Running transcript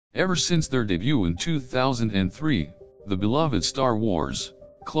Ever since their debut in 2003, the beloved Star Wars,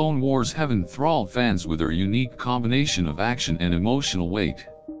 Clone Wars have enthralled fans with their unique combination of action and emotional weight.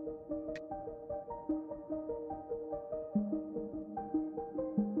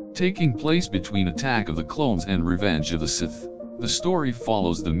 Taking place between Attack of the Clones and Revenge of the Sith, the story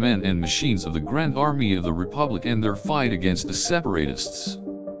follows the men and machines of the Grand Army of the Republic and their fight against the Separatists.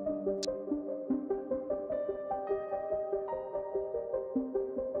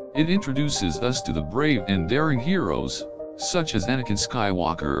 It introduces us to the brave and daring heroes, such as Anakin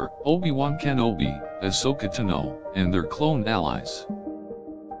Skywalker, Obi-Wan Kenobi, Ahsoka Tano, and their clone allies.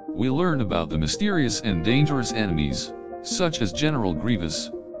 We learn about the mysterious and dangerous enemies, such as General Grievous,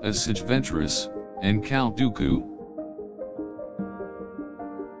 Asajj Ventress, and Count Dooku.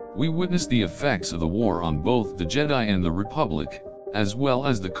 We witness the effects of the war on both the Jedi and the Republic, as well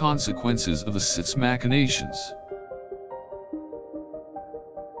as the consequences of the Sith's machinations.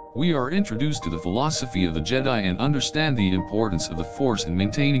 We are introduced to the philosophy of the Jedi and understand the importance of the Force in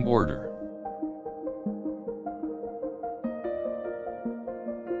maintaining order.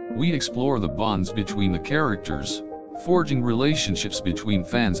 We explore the bonds between the characters, forging relationships between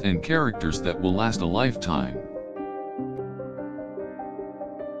fans and characters that will last a lifetime.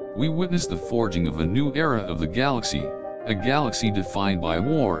 We witness the forging of a new era of the galaxy, a galaxy defined by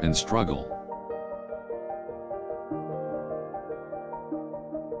war and struggle.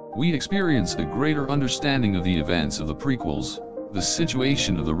 We experience a greater understanding of the events of the prequels, the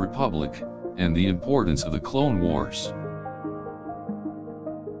situation of the Republic, and the importance of the Clone Wars.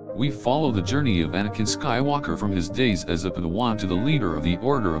 We follow the journey of Anakin Skywalker from his days as a Padawan to the leader of the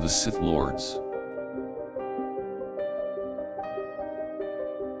Order of the Sith Lords.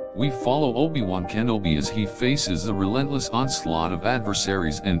 We follow Obi-Wan Kenobi as he faces the relentless onslaught of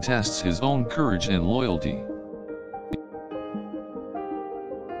adversaries and tests his own courage and loyalty.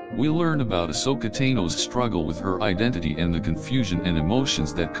 We learn about Ahsoka Tano's struggle with her identity and the confusion and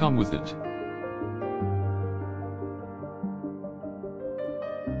emotions that come with it.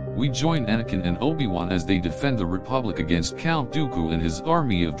 We join Anakin and Obi-Wan as they defend the Republic against Count Dooku and his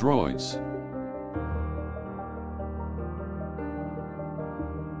army of droids.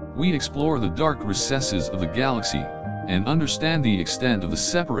 We explore the dark recesses of the galaxy, and understand the extent of the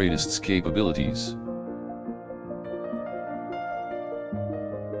Separatists' capabilities.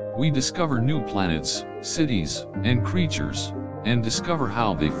 We discover new planets, cities, and creatures, and discover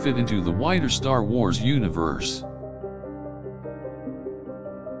how they fit into the wider Star Wars universe.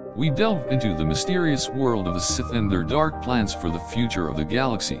 We delve into the mysterious world of the Sith and their dark plans for the future of the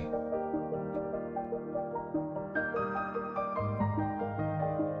galaxy.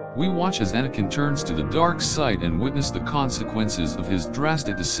 We watch as Anakin turns to the dark side and witness the consequences of his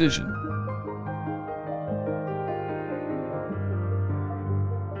drastic decision.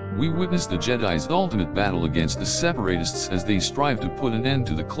 We witness the Jedi's ultimate battle against the Separatists as they strive to put an end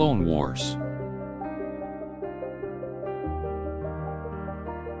to the Clone Wars.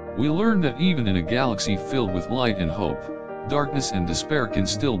 We learn that even in a galaxy filled with light and hope, darkness and despair can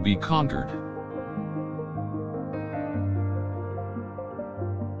still be conquered.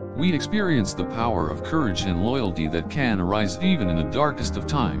 We experience the power of courage and loyalty that can arise even in the darkest of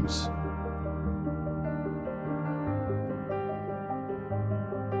times.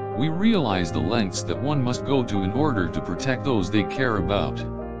 We realize the lengths that one must go to in order to protect those they care about.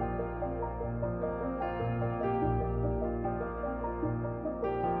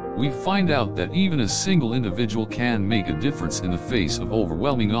 We find out that even a single individual can make a difference in the face of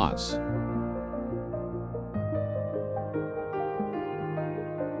overwhelming odds.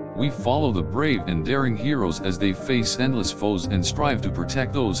 We follow the brave and daring heroes as they face endless foes and strive to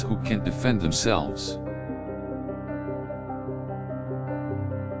protect those who can't defend themselves.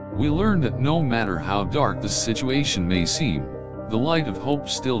 We learn that no matter how dark the situation may seem, the light of hope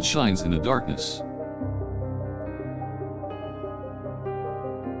still shines in the darkness.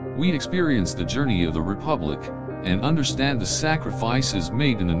 We experience the journey of the Republic, and understand the sacrifices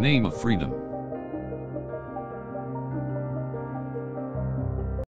made in the name of freedom.